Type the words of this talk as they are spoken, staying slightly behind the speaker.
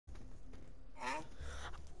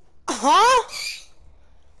Huh?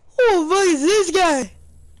 Oh, what is this guy?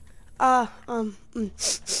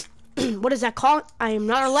 What is that called? I am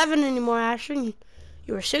not 11 anymore, Ashton.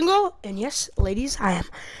 You are single, and yes, ladies, I am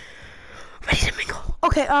ready to mingle.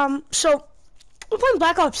 Okay, so we're playing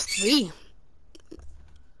Black Ops 3.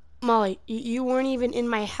 Molly, you weren't even in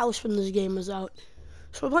my house when this game was out.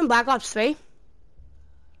 So we're playing Black Ops 3.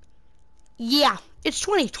 Yeah, it's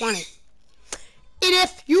 2020. And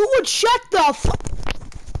if you would shut the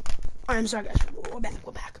I'm sorry, guys. We're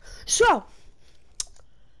back. So,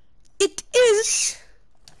 it is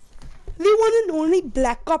the one and only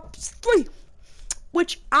Black Ops 3,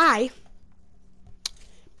 which I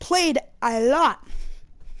played a lot.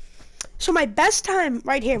 So my best time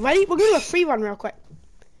right here. Ready? We're gonna do a free run real quick.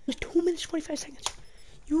 It's 2 minutes 25 seconds.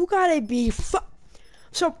 You gotta be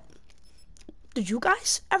So, did you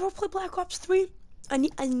guys ever play Black Ops 3? I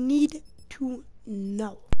need to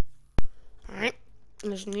know. All right. I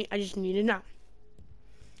just need to know.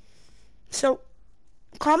 So,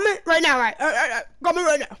 comment right now, right? Comment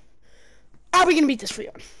right now. Are we gonna beat this free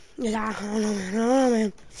run? Yeah, I don't know,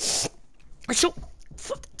 man. So,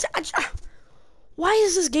 why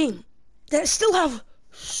is this game that still have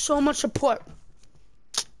so much support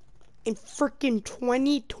in freaking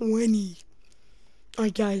 2020?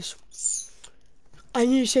 Alright, guys, I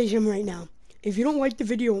need to say something right now. If you don't like the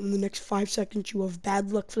video in the next 5 seconds, you have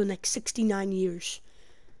bad luck for the next 69 years.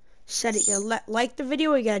 Said it. You like the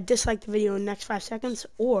video, or you gotta dislike the video in the next 5 seconds,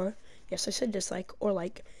 or, yes, I said dislike, or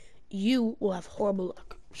like, you will have horrible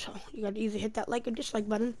luck. So, you gotta either hit that like or dislike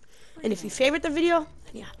button. And if you favorite the video,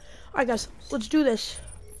 then yeah. Alright, guys, let's do this.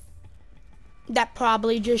 That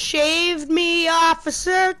probably just shaved me off a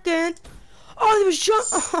second. Oh, there was jump.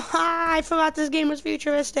 I forgot this game was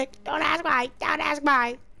futuristic. Don't ask why. Don't ask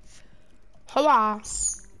why. Hurrah.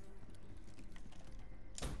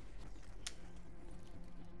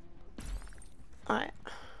 Alright.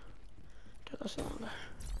 Took us longer.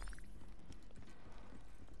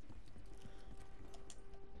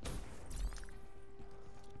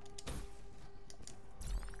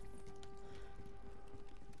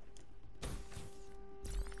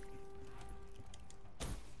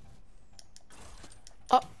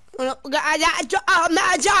 We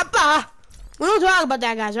don't talk about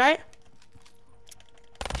that, guys, right?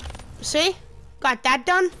 See? Got that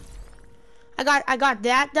done? I got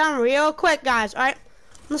that done real quick, guys, alright?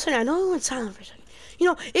 Listen, I know I went silent for a second. You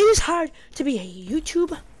know, it is hard to be a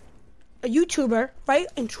YouTuber, right,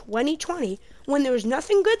 in 2020 when there was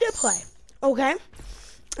nothing good to play, okay?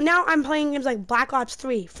 Now I'm playing games like Black Ops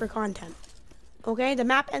 3 for content, okay? The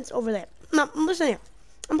map ends over there. No, listen here.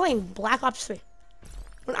 I'm playing Black Ops 3.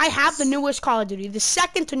 When I have the newest Call of Duty, the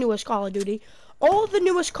second to newest Call of Duty, all the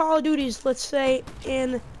newest Call of Duties, let's say,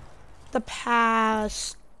 in the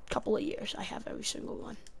past couple of years, I have every single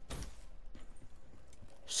one.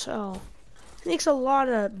 So, it makes a lot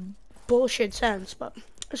of bullshit sense, but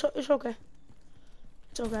it's okay.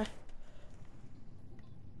 It's okay.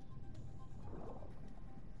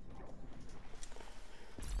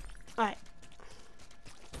 Alright.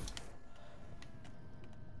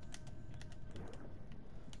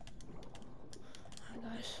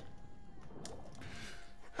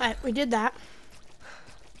 Alright, we did that.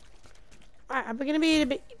 Alright, I'm gonna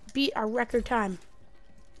beat our record time.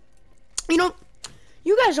 You know,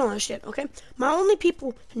 you guys don't understand, okay? My only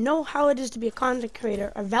people who know how it is to be a content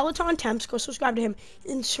creator are Velaton Temps, go subscribe to him,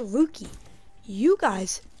 and Saruki. You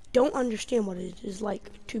guys don't understand what it is like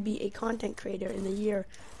to be a content creator in the year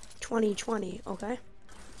 2020, okay?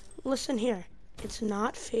 Listen here. It's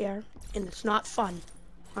not fair, and it's not fun,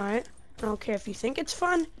 alright? I don't care if you think it's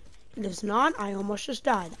fun. It is not. I almost just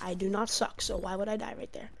died. I do not suck, so why would I die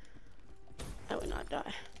right there? I would not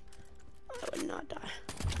die. I would not die.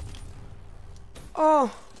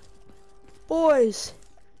 Oh, boys.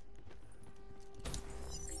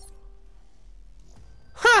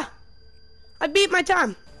 Ha! I beat my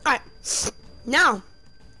time. Alright, now,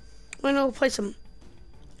 we're gonna play some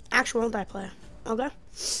actual multiplayer, okay?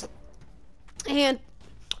 And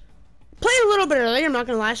play a little bit earlier, I'm not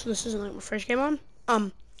gonna lie, so this isn't like my first game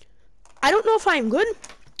on. I don't know if I'm good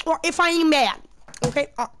or if I am bad. Okay?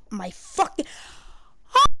 My fucking.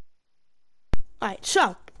 Alright,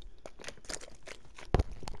 so.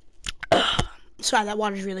 Sorry, that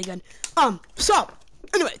water's really good. So,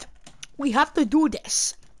 anyways, we have to do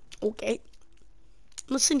this. Okay?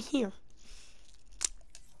 Listen here.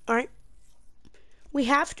 Alright? We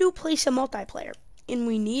have to play some multiplayer. And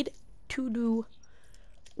we need to do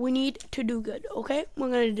good, okay? We're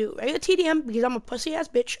gonna do regular TDM because I'm a pussy ass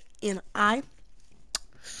bitch and I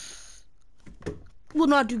will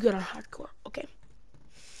not do good on hardcore, okay?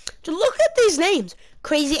 So look at these names.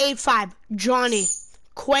 Crazy85, Johnny,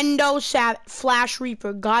 Quendo Flash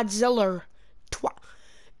Reaper, Godzilla,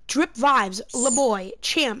 Drip Vibes, LeBoy,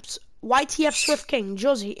 Champs, YTF Swift King,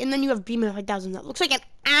 Josie, and then you have Bman 5000. That looks like an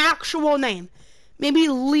actual name. Maybe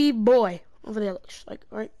Lee Boy over there looks like,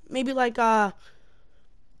 right? Maybe like Quido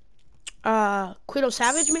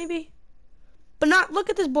Savage maybe? But not, look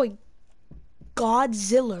at this boy.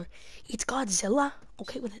 Godzilla. It's Godzilla.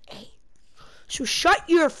 Okay, with an A. So shut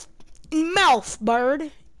your mouth,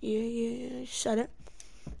 bird. Yeah, I said it.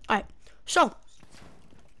 Alright, so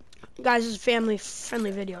guys, this is a family-friendly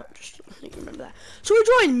video. Just I think you remember that. So we're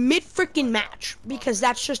drawing mid-freaking match because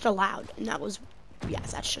that's just allowed, and that was, yeah,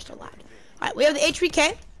 that's just allowed. All right, we have the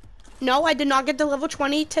HVK. No, I did not get to level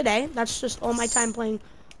 20 today. That's just all my time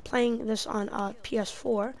playing this on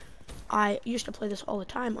PS4. I used to play this all the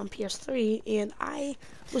time on PS3, and I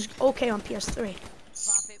was okay on PS3.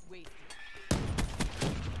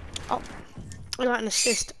 Oh, I got an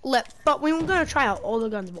assist lip, but we're gonna try out all the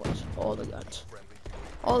guns, boys. All the guns.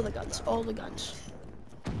 All the guns, all the guns.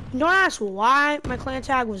 Don't ask why my clan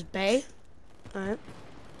tag was Bay. Alright.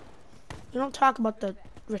 You don't talk about the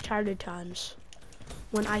retarded times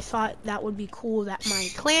when I thought that would be cool that my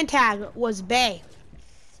clan tag was Bay.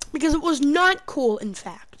 Because it was not cool, in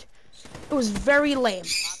fact. It was very lame.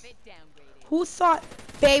 Who thought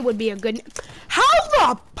Bay would be a good... How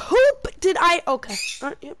the poop did I... Okay.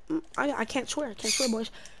 I can't swear. I can't swear,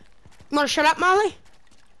 boys. You wanna shut up, Molly?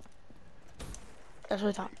 That's what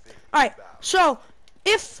I thought. Alright, so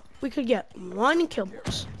if we could get one kill,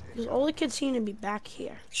 boys, because all the kids seem to be back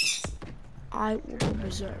here, I will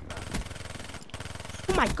reserve.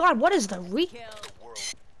 Oh my god, what is the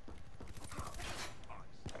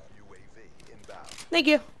Thank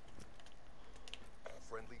you.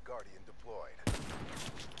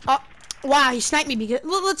 Oh, wow, he sniped me because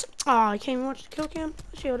let's. Oh, I can't even watch the kill cam.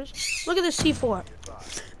 Let's see how it is. Look at this C4.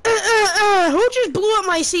 Who just blew up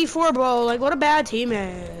my C4, bro? Like, what a bad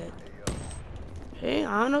teammate. Hey,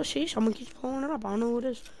 I don't know. See, someone keeps blowing it up. I don't know who it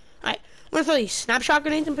is. Alright, I'm gonna throw these snapshot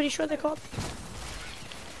grenades. I'm pretty sure they're called.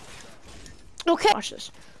 Okay, watch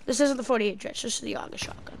this. This isn't the 48 Dredge. This is the August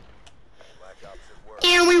shotgun.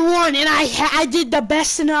 And we won. And I did the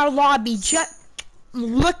best in our lobby. Just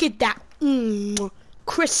look at that.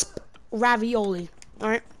 Crisp ravioli.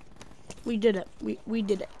 Alright, we did it. We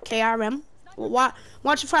did it. KRM. Well,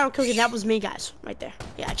 watch the final cookie. That was me, guys, right there.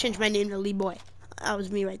 Yeah, I changed my name to Lee Boy. That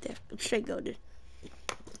was me right there. Straight go, dude.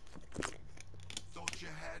 Thought you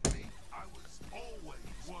had me. I was always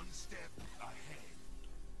one step ahead.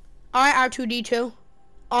 All right, R2D2,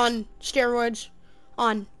 on steroids,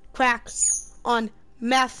 on crack, on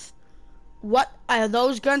meth. What are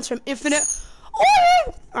those guns from Infinite?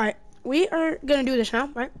 Oh! All right, we are gonna do this now,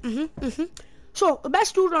 right? So the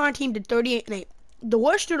best dude on our team did 38-8. The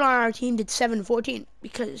worst dude on our team did 7-14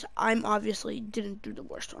 because I'm obviously didn't do the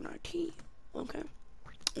worst on our team.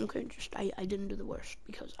 Okay, just I didn't do the worst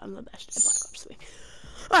because I'm the best at Black Ops 3.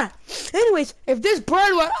 All right. Anyways, if this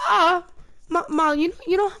bird were Molly,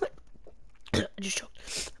 you know how much I just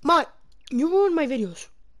choked. Molly, you ruined my videos.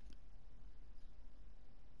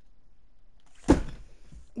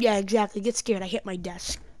 Yeah, exactly. Get scared. I hit my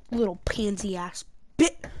desk. Little pansy ass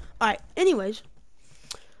bit. All right. Anyways.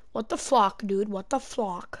 What the flock, dude? What the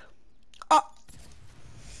flock?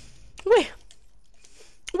 We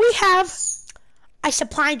have a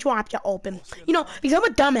supply drop to open. You know, because I'm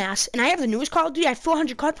a dumbass, and I have the newest Call of Duty. I have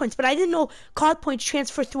 400 COD points, but I didn't know COD points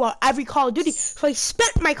transfer throughout every Call of Duty, so I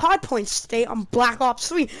spent my COD points today on Black Ops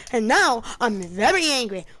 3, and now I'm very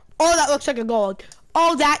angry. Oh, that looks like a gold.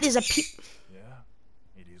 Oh, that is a Yeah,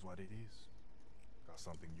 it is what it is. Got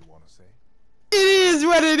something you want to say? It is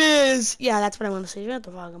what it is. Yeah, that's what I want to say. Shut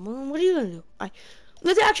the fuck up. What are you gonna do?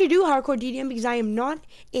 Let's actually do hardcore DDM because I am not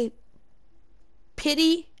a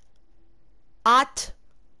pity at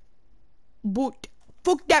boot.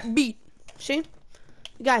 Fuck that beat. See,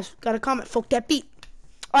 you guys got a comment. Fuck that beat.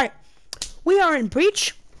 All right, we are in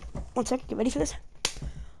breach. 1 second. Get ready for this.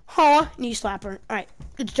 Knee slapper. All right,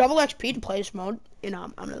 it's double XP to play this mode. You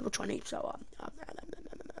know, I'm level 20, so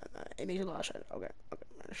it makes a lot of sense. Okay.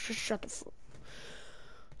 Shut the fuck.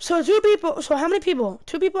 So 2 people, so how many people?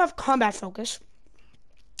 2 people have combat focus.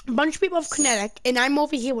 A bunch of people have kinetic, and I'm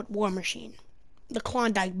over here with War Machine. The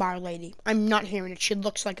Klondike bar lady. I'm not hearing it. She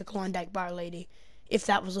looks like a Klondike bar lady, if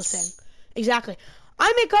that was a thing. Exactly.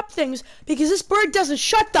 I make up things because this bird doesn't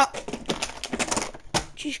shut the...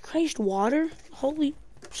 Jeez Christ, water? Holy...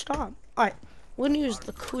 Stop. Alright, we're gonna use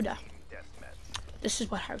the Cuda. This is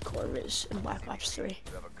what hardcore is in Black Ops 3.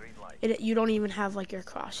 You don't even have like your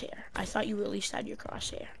crosshair. I thought you at least had your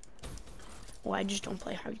crosshair. Well, I just don't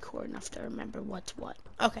play hardcore enough to remember what's what.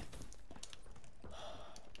 Okay.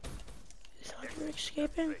 You're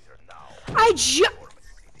escaping.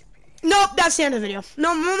 Nope, that's the end of the video.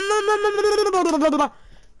 No.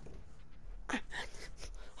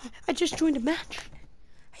 I just joined a match.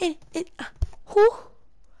 Who?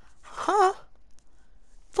 Huh?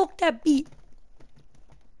 Fuck that beat.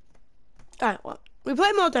 Alright, well, we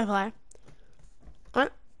played multiplayer.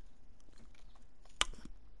 Alright.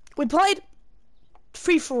 We played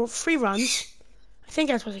free runs. I think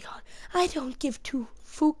that's what they call it. I don't give two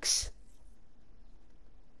fucks.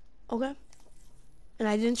 Okay. And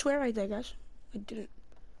I didn't swear right there, guys. I didn't.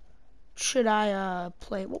 Should I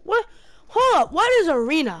play? What? Hold up. What is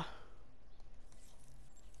arena?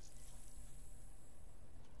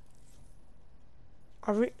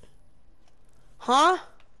 Huh?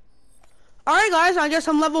 Alright, guys. I guess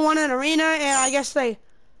I'm level 1 in arena, and I guess they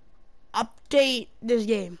update this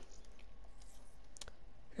game.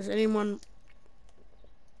 Does anyone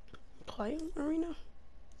play arena?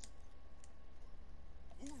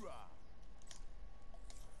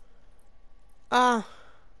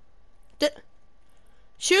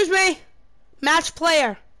 Excuse me, match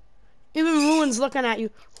player. Even Ruin's looking at you.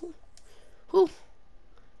 Who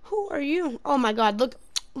are you? Oh my God! Look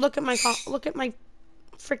at my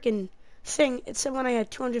freaking thing. It said when I had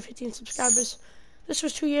 215 subscribers. This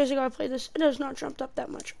was 2 years ago. I played this. It has not jumped up that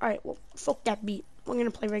much. All right, well, fuck that beat. We're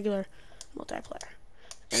gonna play regular multiplayer,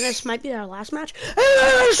 and this might be our last match.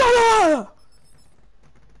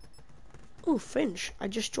 Ooh, Fringe. I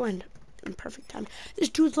just joined in perfect time. This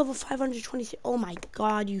dude's level 523. Oh my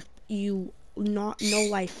God, you not no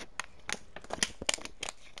life.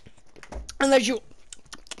 Unless you,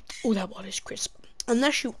 oh, that water's crisp.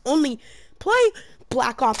 Unless you only play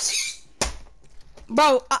Black Ops,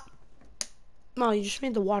 bro. No, you just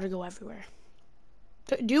made the water go everywhere.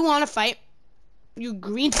 Do you want to fight? You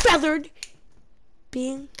green feathered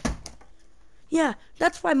being. Yeah,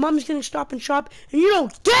 that's why Mom's getting Stop and Shop, and you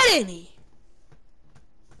don't get any.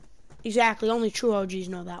 Exactly. Only true OGs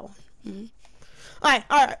know that one. All right.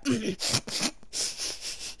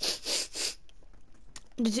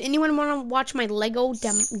 Does anyone want to watch my Lego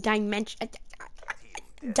Dimensions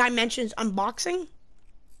unboxing?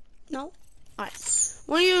 No? Alright.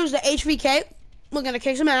 We're going to use the HVK. We're going to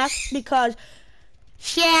kick some ass because...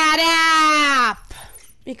 Shut up!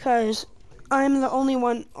 Because I'm the only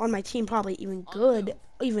one on my team probably even good,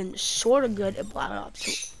 even sort of good at Black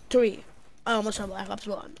Ops 3. I almost saw Black Ops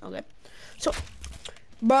 1. Okay. So,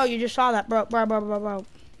 bro, you just saw that, bro.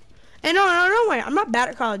 And no, don't worry. I'm not bad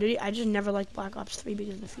at Call of Duty. I just never liked Black Ops 3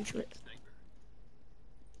 because of the future.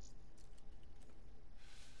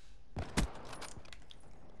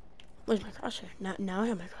 Where's my crosshair? Now I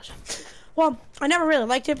have my crosshair. Well, I never really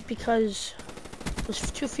liked it because it was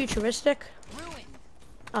too futuristic.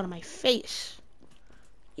 Out of my face.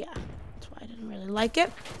 Yeah, that's why I didn't really like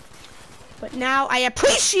it. But now I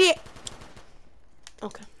appreciate.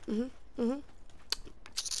 Okay.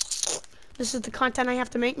 This is the content I have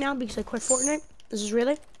to make now because I quit Fortnite. This is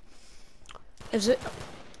really? Is it?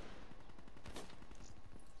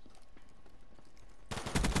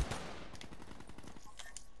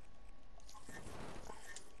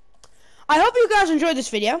 I hope you guys enjoyed this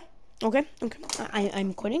video. Okay.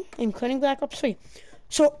 I'm quitting. I'm quitting Black Ops 3.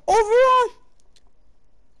 So overall,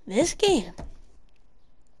 this game.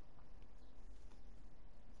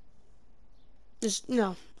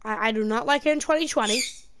 I do not like it in 2020.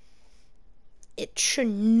 It should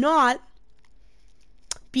not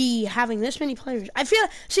be having this many players. I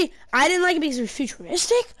didn't like it because it was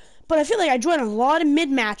futuristic, but I feel like I joined a lot of mid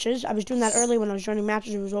matches. I was doing that early when I was joining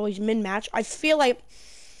matches. It was always mid match. I feel like,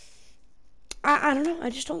 I don't know. I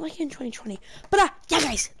just don't like it in 2020. But yeah,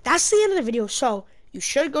 guys, that's the end of the video. So you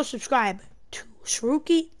should go subscribe to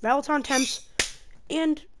Saruki, Veloton Temps,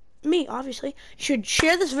 and me, obviously. You should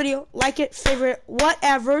share this video, like it, favorite,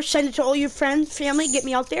 whatever. Send it to all your friends, family. Get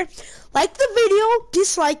me out there. Like the video,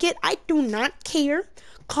 dislike it. I do not care.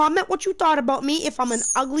 Comment what you thought about me, if I'm an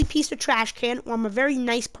ugly piece of trash can or I'm a very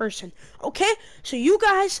nice person. Okay? So you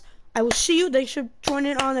guys, I will see you. They should join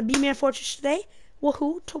in on the Bman Fortress today.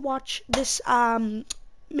 Woohoo! To watch this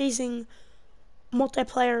amazing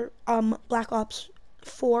multiplayer Black Ops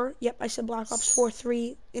 4. Yep, I said Black Ops 4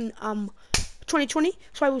 3 in 2020.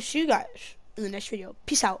 So I will see you guys in the next video.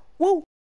 Peace out. Woo!